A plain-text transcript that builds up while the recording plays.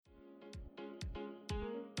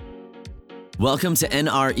Welcome to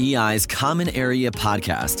NREI's Common Area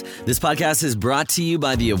Podcast. This podcast is brought to you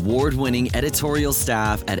by the award-winning editorial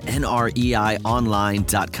staff at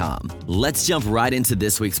NREIOnline.com. Let's jump right into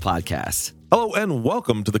this week's podcast. Hello and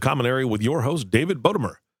welcome to the Common Area with your host, David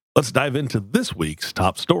Bodemer. Let's dive into this week's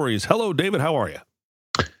top stories. Hello, David. How are you?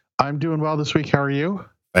 I'm doing well this week. How are you?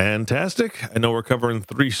 Fantastic. I know we're covering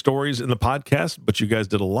 3 stories in the podcast, but you guys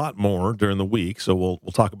did a lot more during the week, so we'll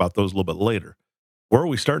talk about those a little bit later. Where are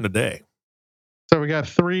we starting today? So we got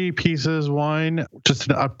 3 pieces. One, just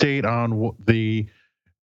an update on the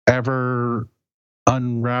ever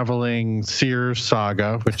unraveling Sears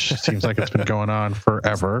saga, which seems like it's been going on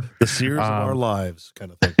forever. The Sears of our lives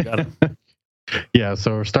kind of thing. Got it. Yeah,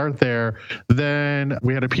 so we'll start there. Then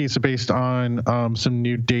we had a piece based on some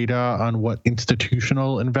new data on what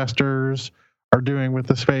institutional investors are doing with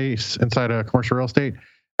the space inside of commercial real estate.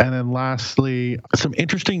 And then lastly, some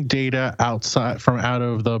interesting data out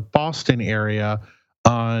of the Boston area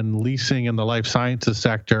on leasing in the life sciences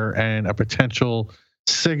sector and a potential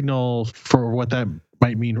signal for what that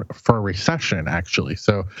might mean for a recession, actually.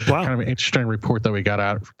 So kind of an interesting report that we got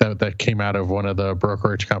out that came out of one of the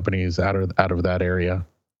brokerage companies out of that area.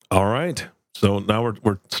 All right. So now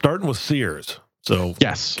we're starting with Sears. So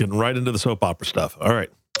yes, getting right into the soap opera stuff. All right.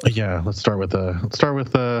 Yeah, let's start with the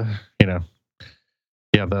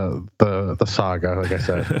the saga, like I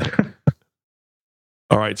said.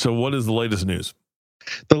 All right. So what is the latest news?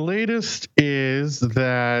 The latest is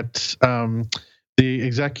that the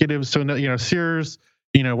executives, Sears,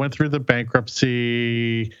 went through the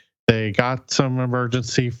bankruptcy. They got some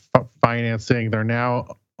emergency financing. They're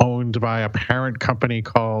now owned by a parent company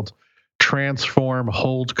called Transform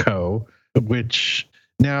Holdco, which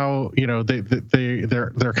now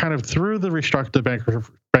they're kind of through the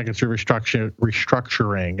bankruptcy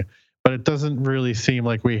restructuring, but it doesn't really seem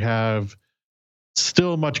like we have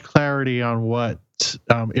still much clarity on what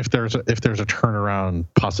if there's a turnaround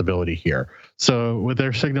possibility here. So what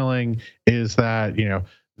they're signaling is that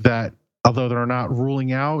that although they're not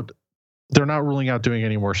ruling out doing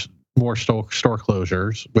any more store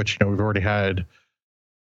closures, which we've already had.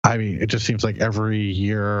 I mean, it just seems like every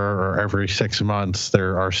year or every 6 months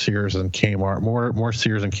there are Sears and Kmart, more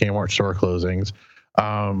Sears and Kmart store closings.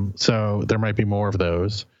 So there might be more of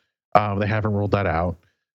those. They haven't ruled that out.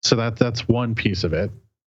 So that's one piece of it.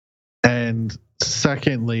 And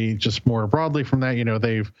secondly, just more broadly from that,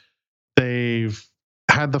 they've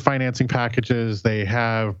had the financing packages. They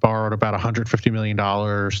have borrowed about $150 million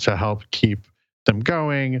to help keep them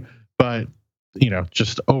going. But,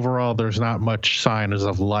 just overall, there's not much signs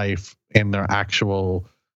of life in their actual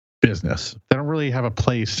business. They don't really have a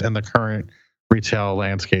place in the current retail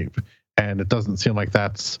landscape. And it doesn't seem like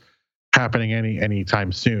that's happening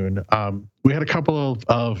anytime soon. We had a couple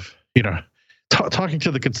of talking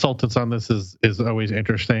to the consultants on this is always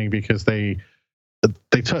interesting because they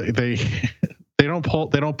don't pull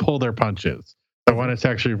their punches. I wanted to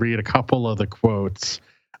actually read a couple of the quotes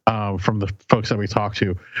from the folks that we talked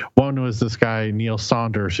to. One was this guy Neil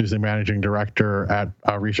Saunders, who's the managing director at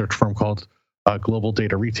a research firm called Global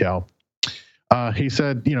Data Retail. He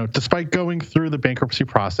said, despite going through the bankruptcy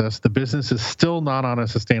process, the business is still not on a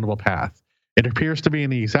sustainable path. It appears to be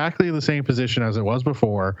in exactly the same position as it was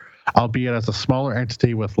before, albeit as a smaller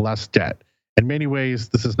entity with less debt. In many ways,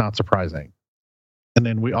 this is not surprising. And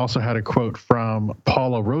then we also had a quote from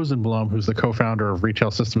Paula Rosenblum, who's the co-founder of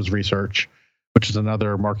Retail Systems Research, which is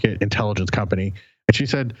another market intelligence company. And she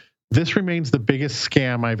said, "This remains the biggest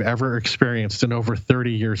scam I've ever experienced in over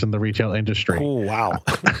 30 years in the retail industry." Oh, wow.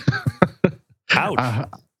 Ouch.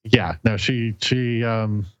 Yeah, no, she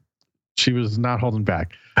was not holding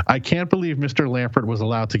back. "I can't believe Mr. Lampert was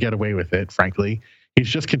allowed to get away with it, frankly. He's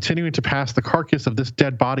just continuing to pass the carcass of this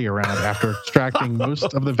dead body around after extracting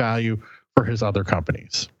most of the value for his other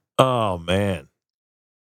companies." Oh, man.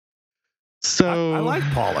 So I like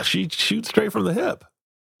Paula. She shoots straight from the hip.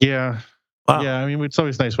 Yeah. Wow. Yeah, I mean, it's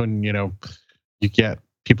always nice when, you get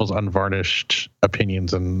people's unvarnished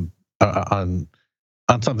opinions and on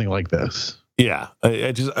something like this. Yeah.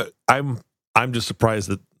 I'm just surprised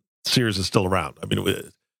that Sears is still around. I mean,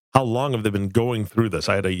 how long have they been going through this?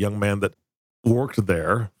 I had a young man that worked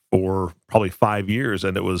there for probably 5 years,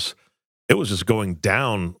 and it was just going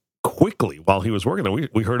down quickly while he was working there.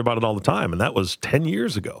 We heard about it all the time, and that was 10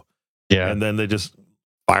 years ago. Yeah. And then they just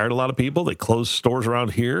fired a lot of people. They closed stores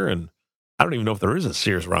around here, and I don't even know if there is a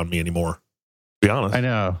Sears around me anymore, to be honest. I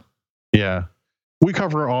know. Yeah. We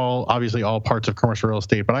cover obviously all parts of commercial real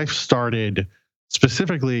estate, but I started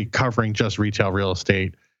specifically covering just retail real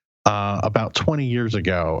estate about 20 years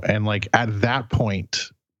ago. And at that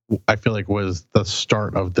point, I feel like was the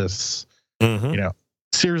start of this,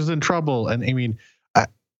 Sears is in trouble. And I mean,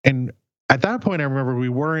 and at that point, I remember we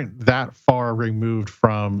weren't that far removed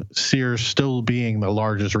from Sears still being the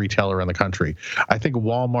largest retailer in the country. I think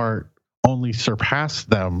Walmart only surpassed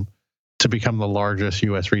them to become the largest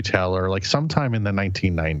U.S. retailer, like sometime in the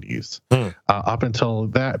 1990s. Up until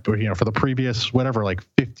that, for the previous,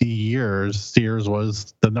 50 years, Sears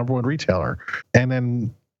was the number one retailer. And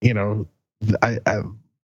then,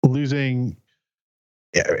 losing,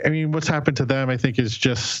 I mean, what's happened to them, I think, is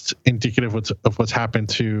just indicative of what's happened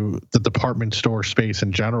to the department store space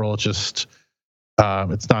in general. It's just,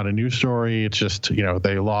 it's not a news story. It's just,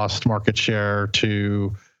 they lost market share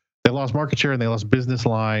and they lost business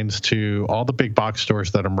lines to all the big box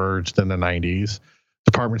stores that emerged in the 90s.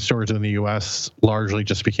 Department stores in the U.S. largely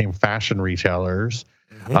just became fashion retailers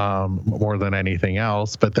more than anything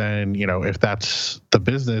else. But then, if that's the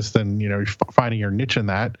business, then, finding your niche in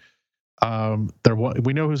that,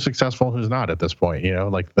 we know who's successful and who's not at this point.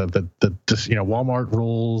 Like Walmart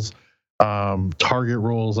rules, Target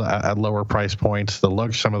rules at lower price points.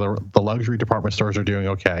 Some of the luxury department stores are doing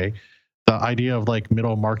okay. The idea of like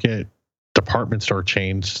middle market department store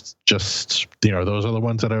chains, just, those are the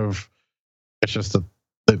ones that have, it's just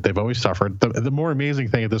that they've always suffered. The more amazing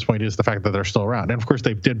thing at this point is the fact that they're still around. And of course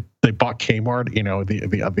they bought Kmart,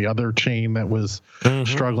 the other chain that was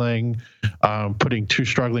struggling. Putting two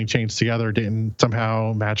struggling chains together didn't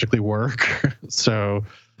somehow magically work. So,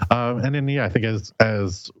 and then, I think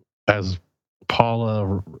as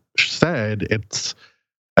Paula said, it's,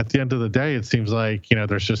 at the end of the day, it seems like,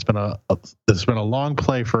 there's just been a long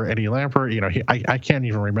play for Eddie Lampert. I can't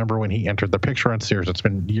even remember when he entered the picture on Sears. It's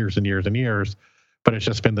been years and years and years, but it's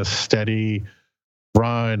just been this steady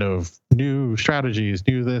run of new strategies,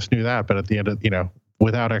 new this, new that. But at the end of,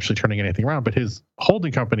 without actually turning anything around, but his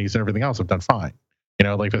holding companies and everything else have done fine.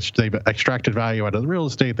 They've extracted value out of the real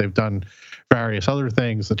estate. They've done various other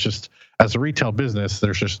things. It's just, as a retail business,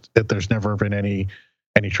 there's never been any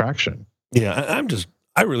traction. Yeah.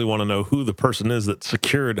 I really want to know who the person is that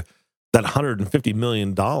secured that $150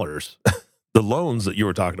 million, the loans that you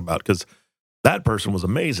were talking about, because that person was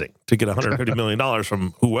amazing to get $150 million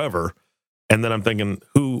from whoever. And then I'm thinking,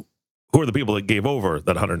 who are the people that gave over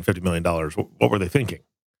that $150 million? What were they thinking?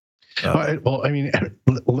 Well, I mean,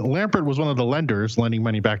 Lampert was one of the lenders lending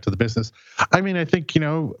money back to the business. I mean, I think,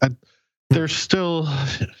 there's still...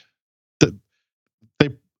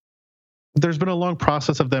 There's been a long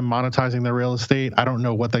process of them monetizing their real estate. I don't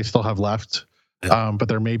know what they still have left, but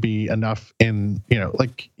there may be enough in,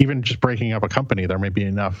 like even just breaking up a company, there may be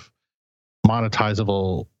enough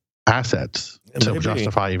monetizable assets to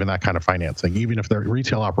justify even that kind of financing, even if their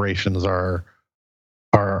retail operations are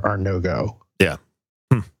no-go. Yeah.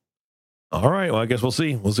 All right. Well, I guess we'll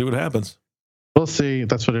see. We'll see what happens. We'll see.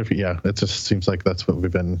 That's what it just seems like that's what we've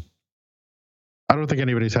been. I don't think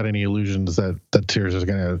anybody's had any illusions that Sears is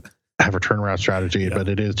going to have a turnaround strategy, but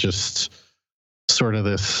it is just sort of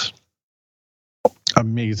this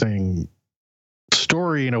amazing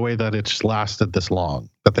story in a way that it's lasted this long,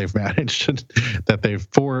 that they've managed, that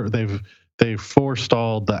they've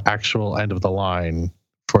forestalled the actual end of the line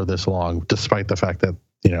for this long, despite the fact that,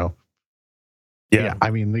 I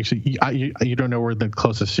mean, you don't know where the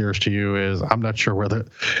closest Sears to you is. I'm not sure where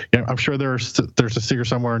I'm sure there's a Sears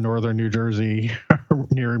somewhere in northern New Jersey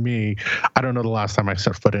near me. I don't know the last time I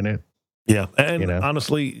set foot in it. Yeah. And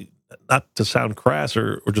honestly, not to sound crass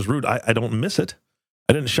or just rude, I don't miss it.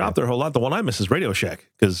 I didn't shop there a whole lot. The one I miss is Radio Shack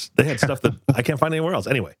because they had stuff that I can't find anywhere else.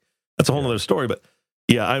 Anyway, that's a whole other story. But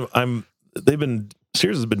yeah,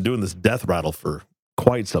 Sears has been doing this death rattle for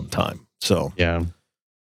quite some time. So yeah.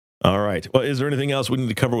 All right. Well, is there anything else we need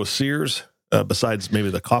to cover with Sears besides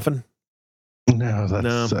maybe the coffin? No, I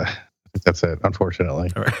think that's it,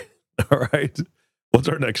 unfortunately. All right. What's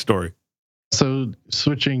our next story? So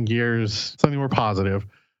switching gears, something more positive.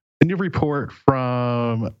 A new report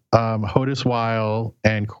from Hodis Weil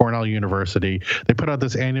and Cornell University. They put out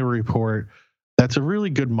this annual report that's a really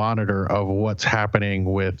good monitor of what's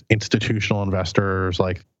happening with institutional investors.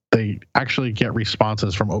 Like they actually get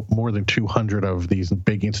responses from more than 200 of these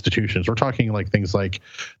big institutions. We're talking like things like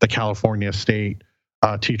the California State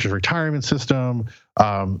Teachers Retirement System,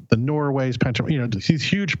 the Norway's pension, these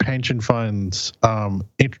huge pension funds,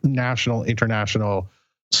 international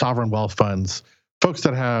sovereign wealth funds, folks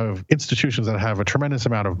that have institutions that have a tremendous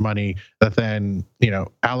amount of money that then,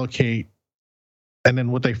 allocate. And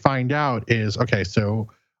then what they find out is, okay, so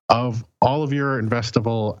of all of your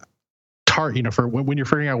investable for when you're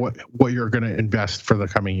figuring out what you're going to invest for the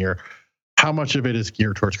coming year, how much of it is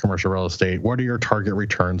geared towards commercial real estate? What are your target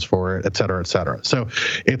returns for it, et cetera, et cetera? So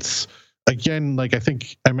it's, again, like I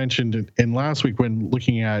think I mentioned in last week when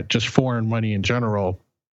looking at just foreign money in general,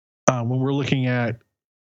 when we're looking at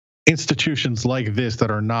institutions like this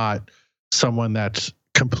that are not someone that's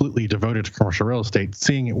completely devoted to commercial real estate,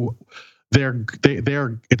 seeing they're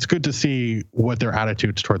it's good to see what their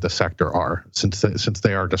attitudes toward the sector are, since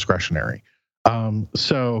they are discretionary.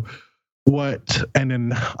 So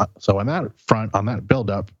on that front, on that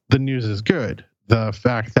buildup, the news is good. The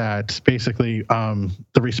fact that basically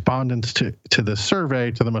the respondents to the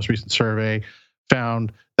survey, to the most recent survey,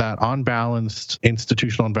 found that on balance,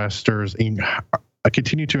 institutional investors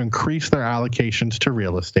continue to increase their allocations to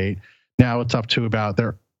real estate. Now it's up to about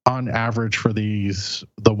on average for the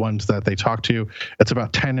ones that they talk to, it's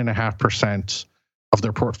about 10.5% of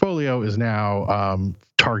their portfolio is now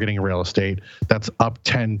targeting real estate. That's up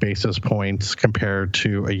 10 basis points compared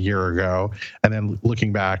to a year ago. And then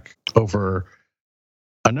looking back over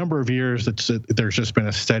a number of years, there's just been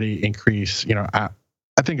a steady increase, I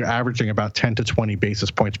think averaging about 10 to 20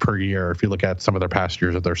 basis points per year if you look at some of their past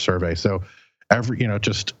years of their survey. So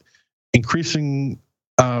just increasing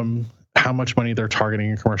how much money they're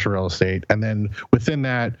targeting in commercial real estate, and then within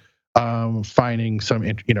that, finding some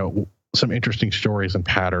interesting stories and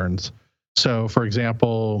patterns. So, for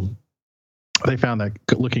example, they found that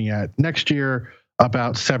looking at next year,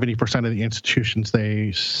 about 70% of the institutions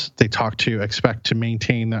they talk to expect to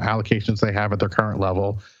maintain the allocations they have at their current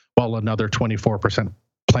level, while another 24%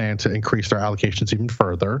 plan to increase their allocations even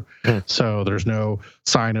further. So there's no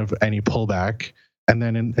sign of any pullback. And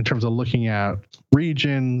then in terms of looking at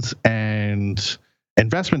regions and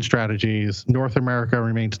investment strategies, North America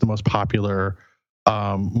remains the most popular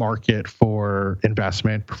market for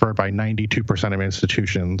investment, preferred by 92% of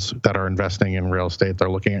institutions that are investing in real estate. They're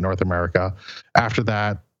looking at North America. After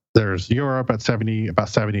that, there's Europe at about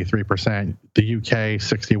 73%, the UK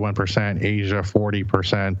 61%, Asia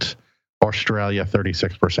 40%, Australia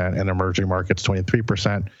 36%, and emerging markets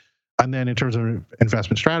 23%. And then in terms of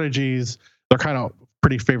investment strategies, they're kind of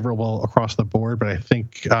pretty favorable across the board. But I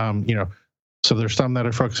think so there's some that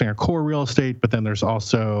are focusing on core real estate, but then there's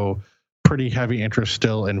also pretty heavy interest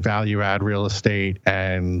still in value add real estate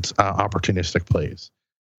and opportunistic plays.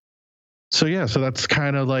 So that's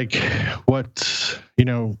kind of like what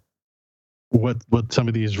some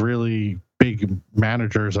of these really big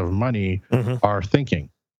managers of money are thinking.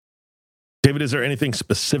 David, is there anything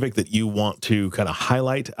specific that you want to kind of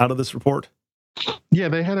highlight out of this report? Yeah,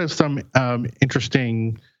 they had some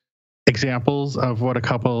interesting examples of what a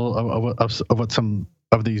couple of what some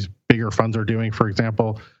of these bigger funds are doing. For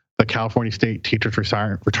example, the California State Teachers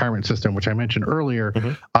Retirement System, which I mentioned earlier,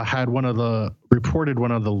 had reported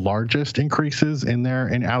one of the largest increases in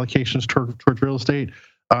allocations towards real estate,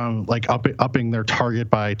 upping their target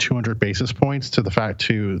by 200 basis points to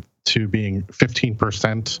being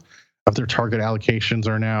 15% of their target allocations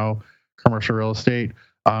are now commercial real estate.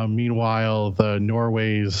 Meanwhile, the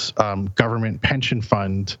Norway's government pension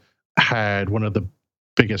fund had one of the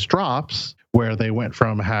biggest drops, where they went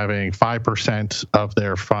from having 5% of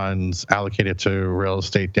their funds allocated to real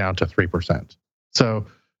estate down to 3%. So,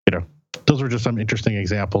 those are just some interesting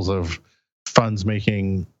examples of funds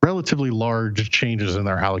making relatively large changes in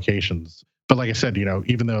their allocations. But like I said,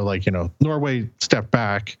 even though Norway stepped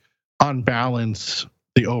back, on balance,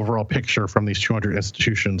 the overall picture from these 200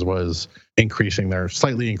 institutions was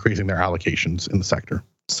slightly increasing their allocations in the sector.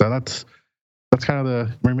 So that's kind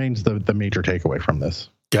of remains the major takeaway from this.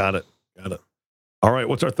 Got it. All right.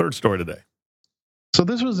 What's our third story today? So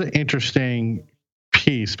this was an interesting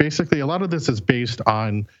piece. Basically, a lot of this is based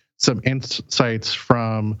on some insights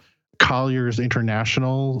from Colliers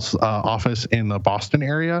International's office in the Boston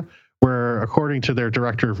area, where, according to their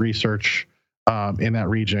director of research in that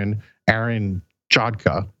region, Aaron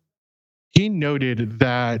Jodka, he noted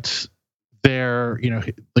that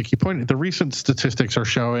the recent statistics are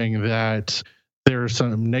showing that there's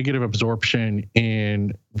some negative absorption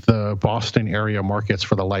in the Boston area markets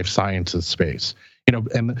for the life sciences space.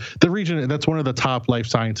 And the region, that's one of the top life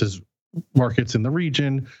sciences markets in the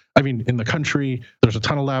region. I mean, in the country, there's a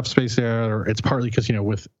ton of lab space there. It's partly because,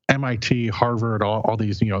 with MIT, Harvard, all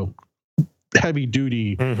these, heavy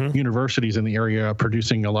duty universities in the area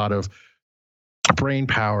producing a lot of brain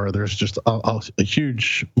power. There's just a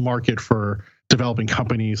huge market for developing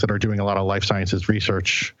companies that are doing a lot of life sciences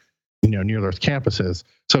research, near those campuses.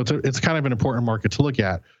 So it's kind of an important market to look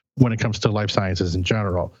at when it comes to life sciences in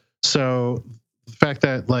general. So the fact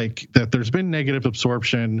that that there's been negative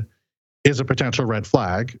absorption is a potential red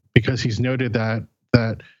flag, because he's noted that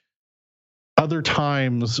other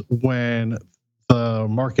times when the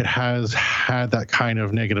market has had that kind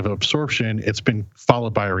of negative absorption, it's been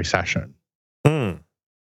followed by a recession. That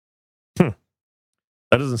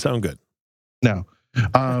doesn't sound good. No.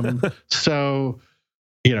 So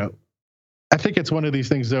I think it's one of these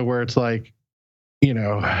things though where it's like,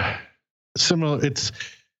 similar.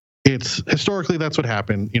 It's historically that's what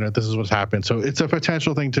happened. This is what's happened. So it's a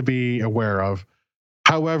potential thing to be aware of.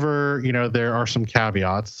 However, there are some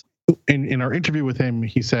caveats. In our interview with him,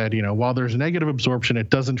 he said, while there's negative absorption, it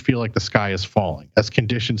doesn't feel like the sky is falling, as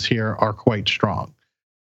conditions here are quite strong.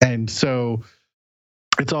 And so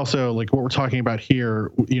it's also like what we're talking about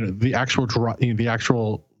here, the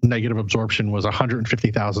actual negative absorption was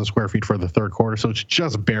 150,000 square feet for the third quarter. So it's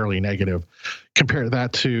just barely negative. Compare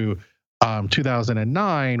that to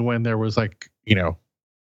 2009 when there was the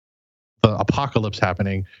apocalypse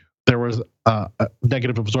happening. There was a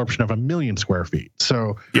negative absorption of 1 million square feet.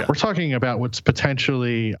 So we're talking about what's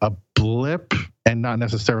potentially a blip and not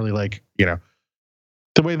necessarily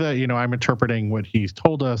the way that, I'm interpreting what he's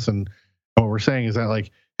told us and what we're saying is that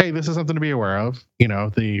hey, this is something to be aware of.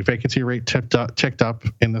 The vacancy rate ticked up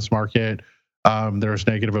in this market. There's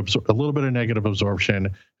a little bit of negative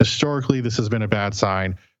absorption. Historically, this has been a bad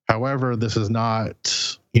sign. However, this is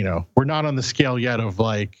not, we're not on the scale yet of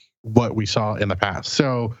what we saw in the past.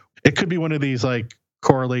 So it could be one of these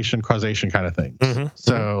correlation causation kind of things. Mm-hmm.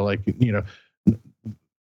 So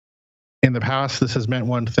in the past, this has meant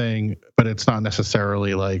one thing, but it's not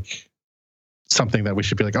necessarily something that we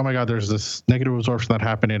should be oh my God, there's this negative absorption that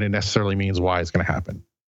happened and it necessarily means Y is going to happen.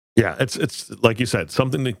 Yeah. It's like you said,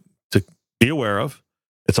 something to be aware of.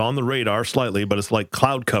 It's on the radar slightly, but it's like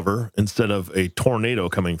cloud cover instead of a tornado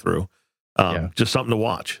coming through. Just something to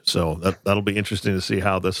watch. So that'll be interesting to see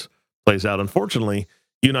how this plays out. Unfortunately,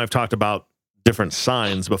 you and I have talked about different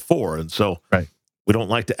signs before, and so we don't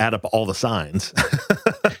like to add up all the signs.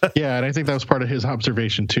 Yeah, and I think that was part of his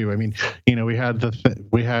observation too. I mean, we had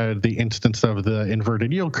the instance of the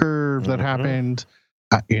inverted yield curve that happened,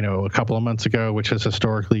 a couple of months ago, which has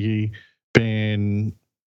historically has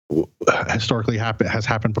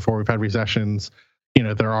happened before we've had recessions.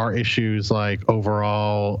 There are issues like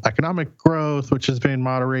overall economic growth, which has been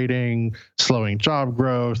moderating, slowing job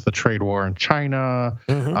growth, the trade war in China,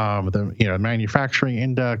 the manufacturing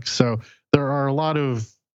index. So there are a lot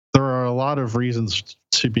of reasons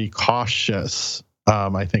to be cautious,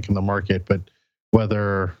 I think, in the market. But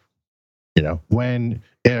whether when,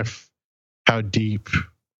 if, how deep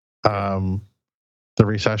the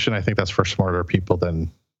recession, I think that's for smarter people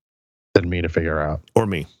than me to figure out, or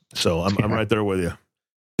me. So I'm right there with you.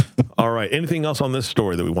 All right. Anything else on this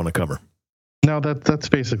story that we want to cover? No, that's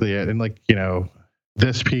basically it. And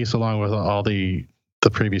this piece, along with all the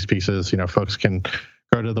previous pieces, folks can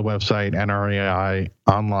go to the website,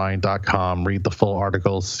 nreionline.com, read the full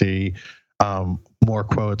articles, see more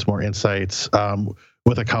quotes, more insights.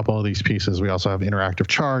 With a couple of these pieces, we also have interactive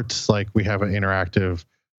charts. We have an interactive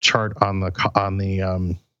chart on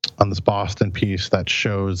this Boston piece that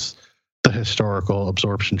shows the historical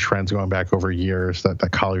absorption trends going back over years that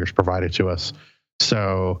Colliers provided to us.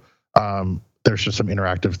 So there's just some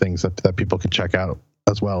interactive things that people can check out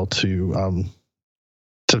as well to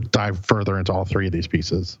dive further into all three of these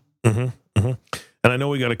pieces. Mm-hmm, mm-hmm. And I know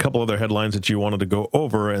we got a couple other headlines that you wanted to go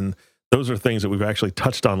over, and those are things that we've actually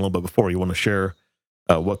touched on a little bit before. You want to share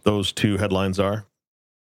what those two headlines are?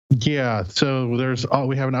 Yeah, so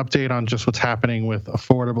we have an update on just what's happening with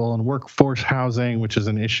affordable and workforce housing, which is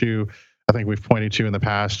an issue I think we've pointed to in the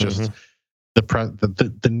past, just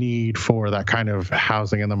the need for that kind of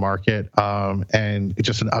housing in the market, and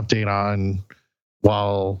just an update on,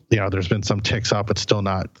 while there's been some ticks up, it's still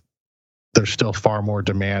not. There's still far more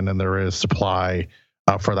demand than there is supply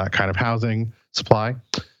for that kind of housing supply.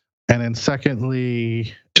 And then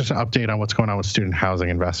secondly, just an update on what's going on with student housing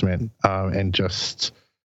investment, and just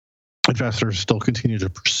investors still continue to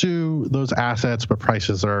pursue those assets, but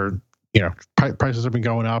prices are, prices have been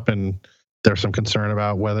going up, and there's some concern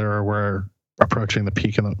about whether we're approaching the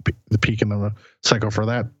peak in the cycle for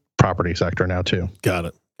that property sector now too. Got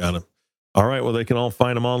it. All right. Well, they can all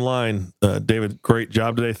find them online. David, great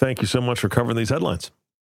job today. Thank you so much for covering these headlines.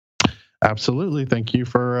 Absolutely. Thank you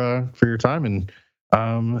for your time, and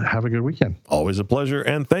have a good weekend. Always a pleasure.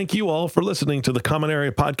 And thank you all for listening to the Common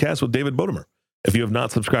Area Podcast with David Bodemer. If you have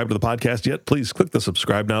not subscribed to the podcast yet, please click the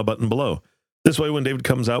subscribe now button below. This way, when David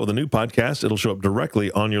comes out with a new podcast, it'll show up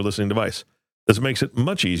directly on your listening device. This makes it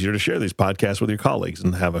much easier to share these podcasts with your colleagues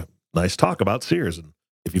and have a nice talk about Sears, and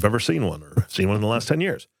if you've ever seen one or seen one in the last 10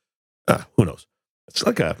 years. Who knows? It's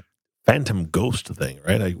like a phantom ghost thing,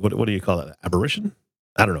 right? What do you call that? Apparition?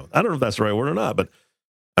 I don't know. I don't know if that's the right word or not, but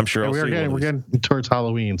I'm sure we're getting towards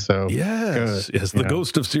Halloween, so yes, the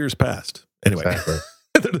ghost of Sears past. Anyway, exactly.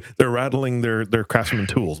 They're rattling their craftsman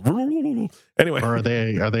tools. Anyway, or are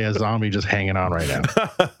they a zombie just hanging on right now?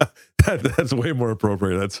 That's way more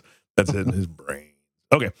appropriate. That's in his brain.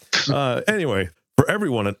 Okay. Anyway, for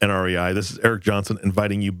everyone at NREI, this is Eric Johnson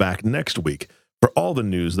inviting you back next week for all the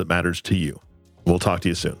news that matters to you. We'll talk to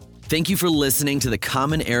you soon. Thank you for listening to the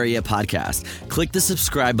Common Area Podcast. Click the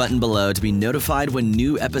subscribe button below to be notified when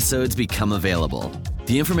new episodes become available.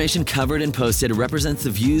 The information covered and posted represents the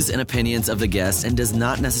views and opinions of the guests and does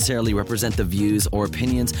not necessarily represent the views or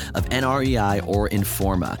opinions of NREI or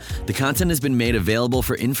Informa. The content has been made available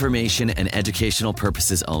for information and educational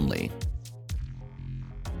purposes only.